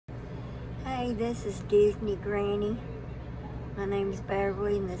Hey, this is Disney Granny. My name is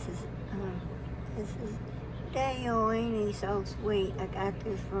Beverly, and this is Dale. Ain't he so sweet? I got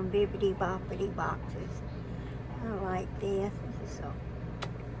this from Bibbidi Boppity Boxes. I like this. This is so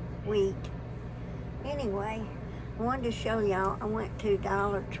sweet. Anyway, I wanted to show y'all. I went to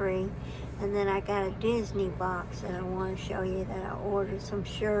Dollar Tree, and then I got a Disney box that I want to show you that I ordered some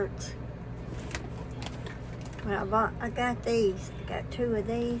shirts. Well, I got these. I got 2 of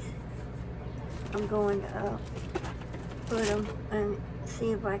these. I'm going to put them and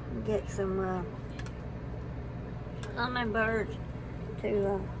see if I can get some hummingbirds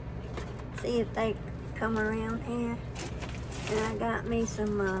to see if they come around here. And I got me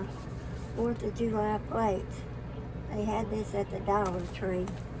some 4th of July plates. They had this at the Dollar Tree.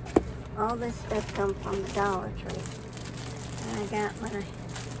 All this stuff comes from the Dollar Tree. And I got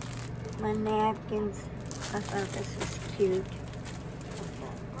my napkins. I thought this was cute.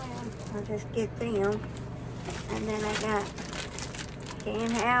 I'll just get them. And then I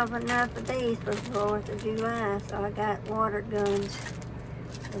can't have enough of these for 4th of July, so I got water guns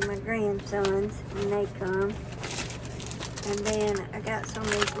for my grandsons when they come. And then I got some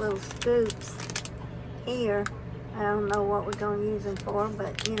of these little scoops here. I don't know what we're going to use them for,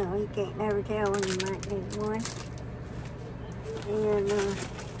 but you know, you can't never tell when you might need one. And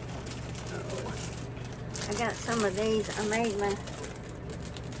I got some of these. I made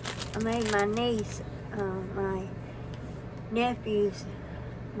my niece, my nephew's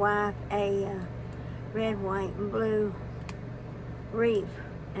wife, a red, white, and blue wreath,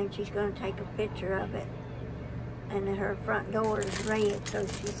 and she's going to take a picture of it. And her front door is red, so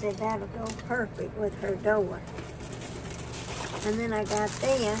she said that'll go perfect with her door. And then I got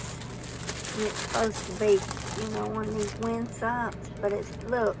this, and it's supposed to be, you know, one of these wind socks, but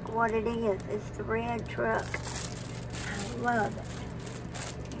look what it is. It's the red truck. I love it.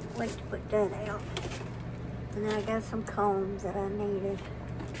 Can't wait to put that out. And then I got some combs that I needed.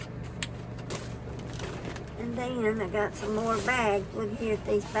 And then I got some more bags. Look here at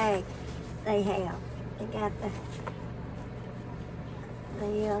these bags they have. They got the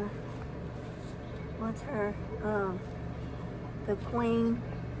what's her, the queen.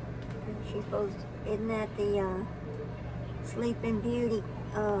 She's supposed to, isn't that the Sleeping Beauty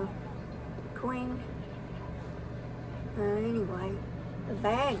queen? Anyway, the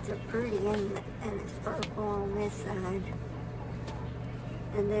bags are pretty, and it's purple on this side.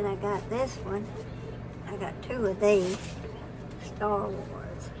 And then I got this one. I got 2 of these. Star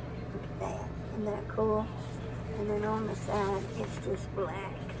Wars. Look at that. Isn't that cool? And then on the side, it's just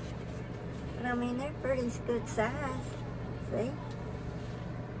black. But I mean, they're pretty good size. See?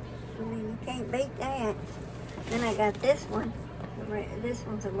 I mean, you can't beat that. Then I got this one. This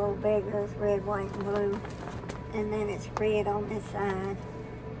one's a little bigger. It's red, white, and blue. And then it's red on this side.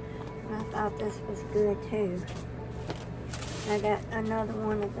 And I thought this was good too. I got another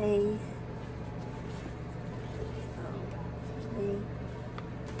one of these. See?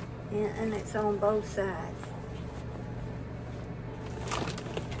 And it's on both sides.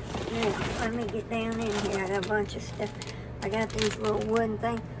 Now, let me get down in here. I got a bunch of stuff. I got these little wooden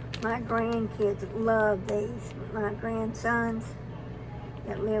things. My grandkids love these. My grandsons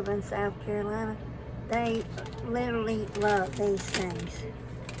that live in South Carolina, they literally love these things.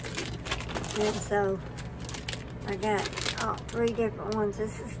 And so I got 3 different ones.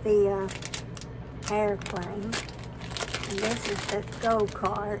 This is the airplane. And this is the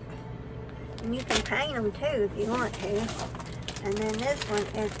go-kart. And you can paint them too if you want to. And then this one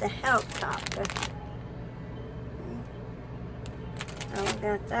is the helicopter. So I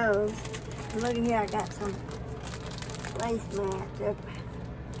got those. And look here, I got some placemats.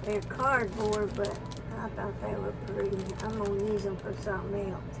 They're cardboard, but I thought they were pretty. I'm going to use them for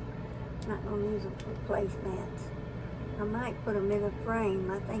something else. I'm not going to use them for placemats. I might put them in a frame.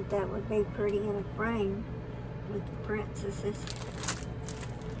 I think that would be pretty in a frame with the princesses.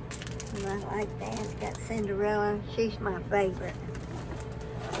 And I like that. It's got Cinderella. She's my favorite.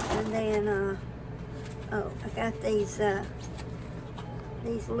 And then, oh, I got these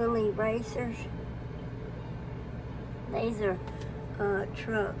little erasers. These are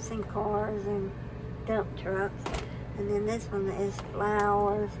trucks and cars and dump trucks. And then this one is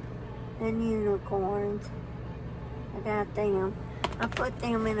flowers and unicorns. I got them. I put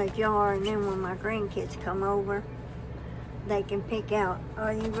them in a jar, and then when my grandkids come over, they can pick out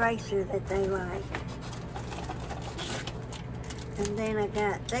an eraser that they like. And then I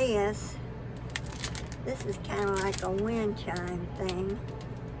got this. This is kind of like a wind chime thing.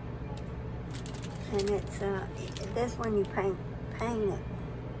 And it's, this one you paint it.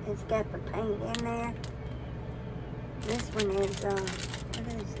 It's got the paint in there. This one is, what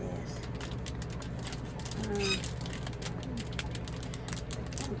is this?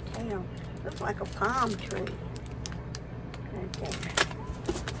 Looks like a palm tree right there.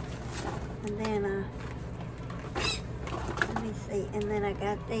 And then, let me see, and then I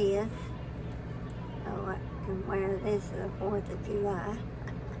got this. Oh, I can wear this the 4th of July.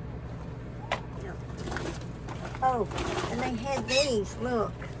 Yep. Oh, and they had these,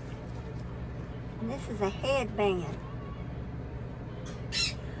 look. And this is a headband.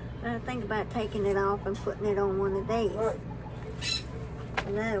 I think about taking it off and putting it on one of these.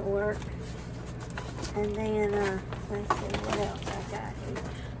 And that'll work. And then, let's see what else I got here.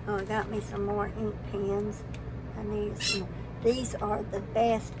 Oh, I got me some more ink pens. I need some. These are the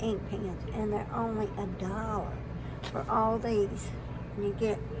best ink pens, and they're only $1 for all these. And you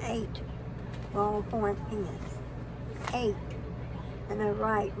get 8 ballpoint pens. 8. And they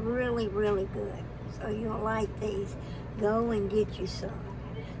write really, really good. So you'll like these. Go and get you some.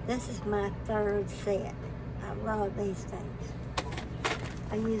 This is my 3rd set. I love these things.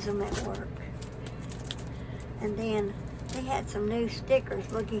 I use them at work. And then they had some new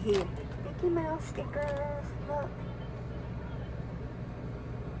stickers. Looky here. Mickey Mouse stickers. Look.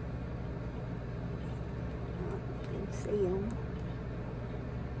 You can see them.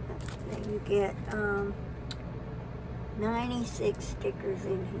 Then you get 96 stickers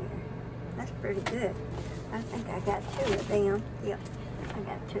in here. That's pretty good. I think I got 2 of them. Yep, I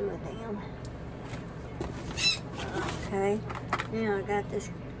got 2 of them. Okay, now I got this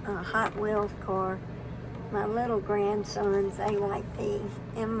Hot Wheels car. My little grandsons, they like these.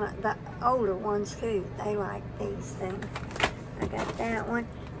 And the older ones too, they like these things. I got that one.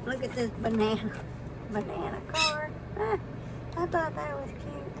 Look at this banana car. I thought that was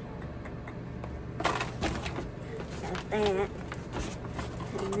cute. Got that.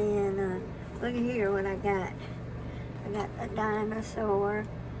 And then, look at here what I got. I got a dinosaur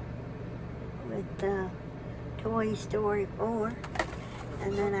with Toy Story 4.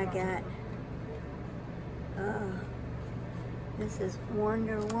 And then I got, this is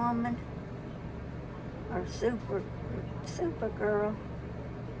Wonder Woman, or Supergirl,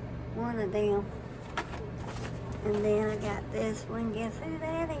 one of them. And then I got this one, guess who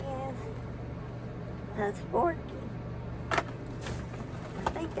that is? That's Forky. I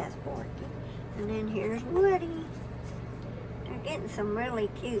think that's Forky. And then here's Woody. They're getting some really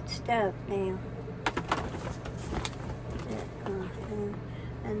cute stuff now.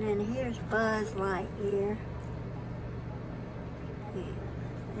 And then here's Buzz Lightyear. Yeah,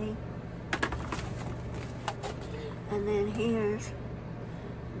 see? And then here's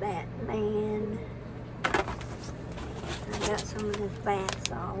Batman. I got some of this bath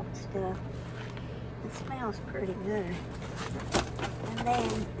salt stuff. It smells pretty good. And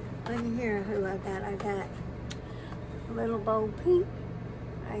then, look here who I got. I got Little Bo Peep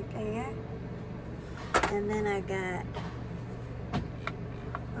right there. And then I got,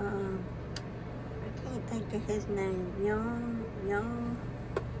 I can't think of his name. Young,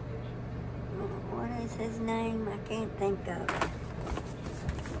 what is his name? I can't think of it.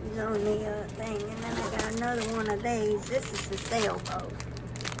 He's on the thing. And then I got another one of these. This is the sailboat.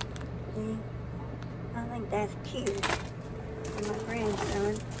 See? I think that's cute. And my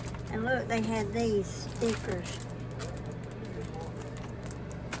grandson. And look, they had these stickers.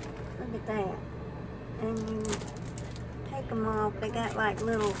 Look at that. And you take them off. They got like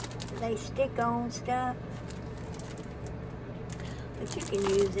little, they stick on stuff. But you can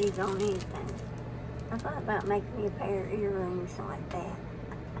use these on anything. I thought about making me a pair of earrings like that.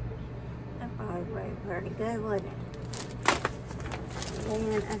 That'd probably be pretty good, wouldn't it?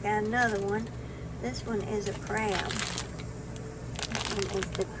 And then I got another one. This one is a crab. This one is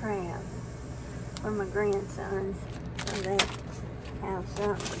the crab for my grandsons, so they have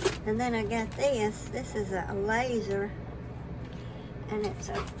something. And then I got this. This is a laser, and it's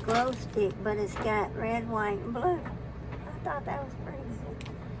a glow stick, but it's got red, white, and blue. I thought that was pretty good.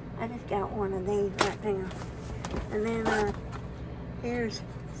 I just got one of these right now. And then here's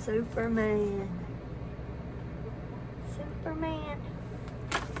Superman.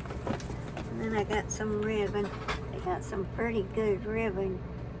 And then I got some ribbon. They got some pretty good ribbon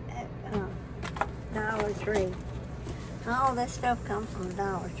at Dollar Tree. All this stuff comes from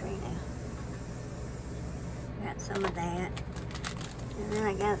Dollar Tree now. Got some of that. And then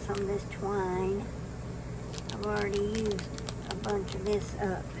I got some of this twine. I've already used a bunch of this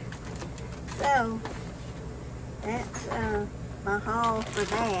up. So, that's my haul for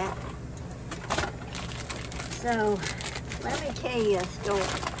that. So, let me tell you a story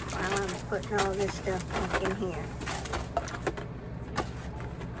while I'm putting all this stuff back in here.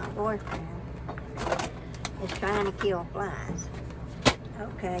 My boyfriend is trying to kill flies.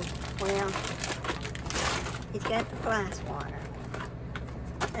 Okay, well, he's got the fly swatter.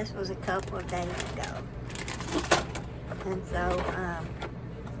 This was a couple of days ago. And so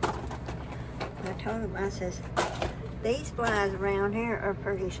I told him, I says, these flies around here are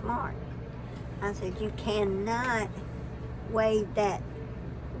pretty smart. I said, you cannot wave that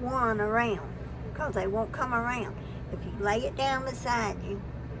one around because they won't come around. If you lay it down beside you,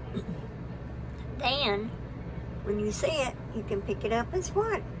 then when you see it, you can pick it up and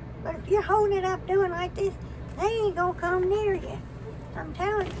swat it. But if you're holding it up doing like this, they ain't gonna come near you. I'm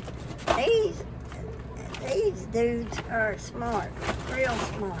telling you, these dudes are smart, real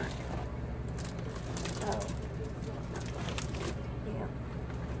smart. So, yeah.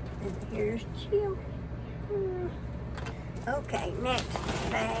 And here's Jim. Okay, next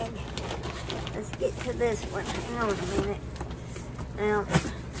bag. Let's get to this one. Hang on a minute. Now,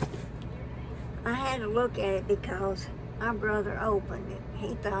 I had to look at it because my brother opened it.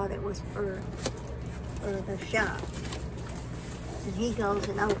 He thought it was for the shop. And he goes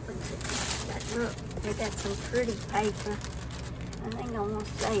and opens it. But look, they got some pretty paper. I think I'm gonna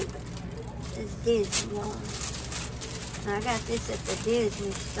save it. It's Disney on it. And I got this at the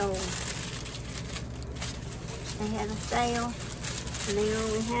Disney store. They had a sale, and they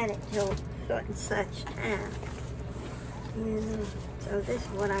only had it till such and such time. You know, so this is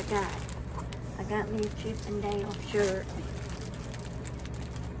what I got. I got me a Chippendale shirt.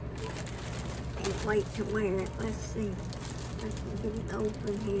 Can't wait to wear it. Let's see. I can get it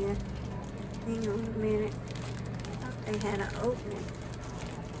open here. Hang on a minute. I thought they had an opening.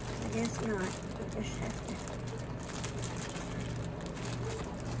 I guess not. I just have to.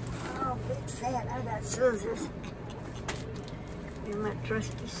 Oh, fix that. I got scissors. They're my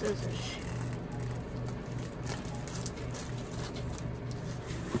trusty scissors.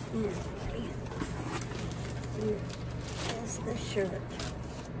 Anyway, here's the shirt.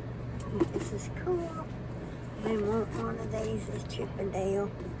 I think this is cool. I want one of these. Is Chippendale.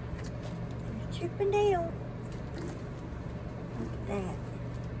 There's Chippendale. Look at that.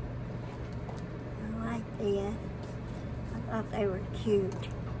 I like that. I thought they were cute. Look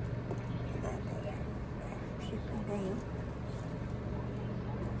at that there. That's Chippendale.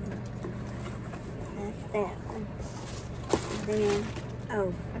 That's that one. And then,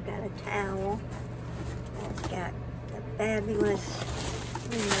 oh, I got a towel. It's got the fabulous, let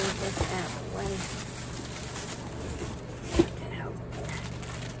me move this out of the way.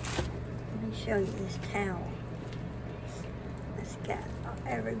 Let me show you this towel. It's got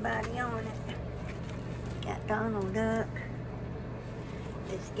everybody on it. Got Donald Duck.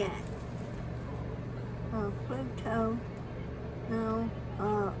 It's got Pluto. No,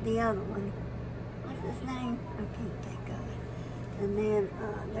 the other one. What's his name? I can't think of it. And then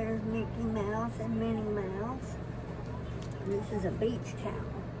there's Mickey Mouse and Minnie Mouse. And this is a beach towel.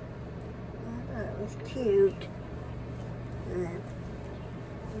 I thought it was cute. And then,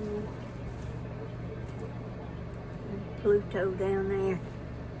 Pluto down there.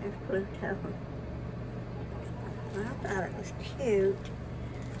 There's Pluto. I thought it was cute.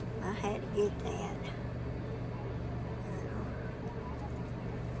 I had to get that.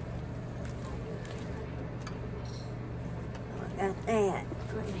 I got that.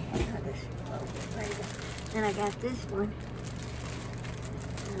 Then I got this one.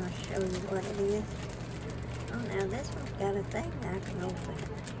 And I'll show you what it is. Oh, now this one's got a thing I can open.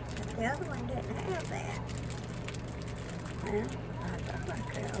 But the other one didn't have that. Well, I thought I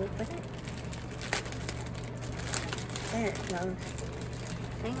could open it. There it goes.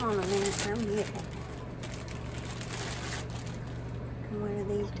 Hang on a minute, I'm getting it. I can wear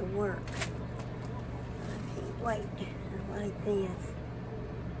these to work. I can't wait. I like this.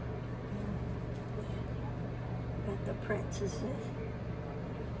 Got the princesses.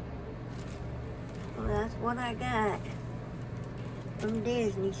 Well, that's what I got from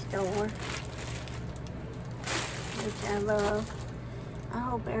Disney store, which I love. I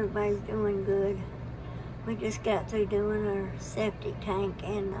hope everybody's doing good. We just got through doing our septic tank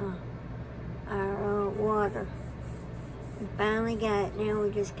and our water. We finally got it. Now we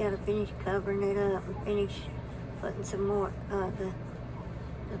just got to finish covering it up and finish putting some more the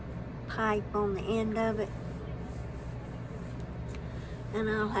pipe on the end of it. And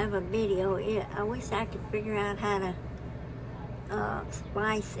I'll have a video. I wish I could figure out how to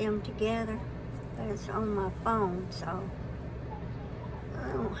splice them together, but it's on my phone, so I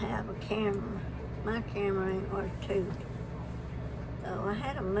don't have a camera. My camera ain't worth two. So I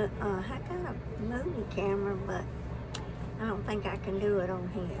got a movie camera, but I don't think I can do it on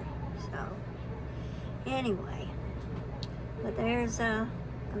here. So anyway, but there's a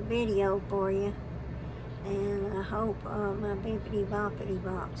video for you. And I hope my bippity boppity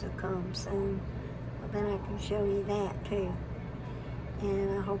box will come soon. Well, then I can show you that too.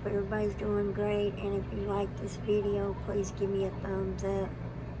 And I hope everybody's doing great. And if you like this video, please give me a thumbs up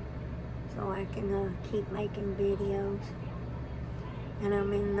so I can keep making videos. And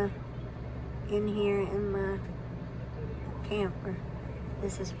I'm in here in my camper.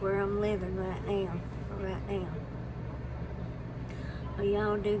 This is where I'm living right now. So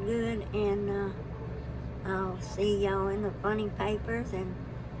y'all do good, and I'll see y'all in the funny papers, and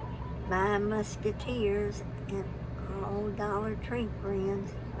bye Mouseketeers and all Dollar Tree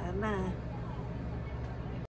friends. Bye-bye.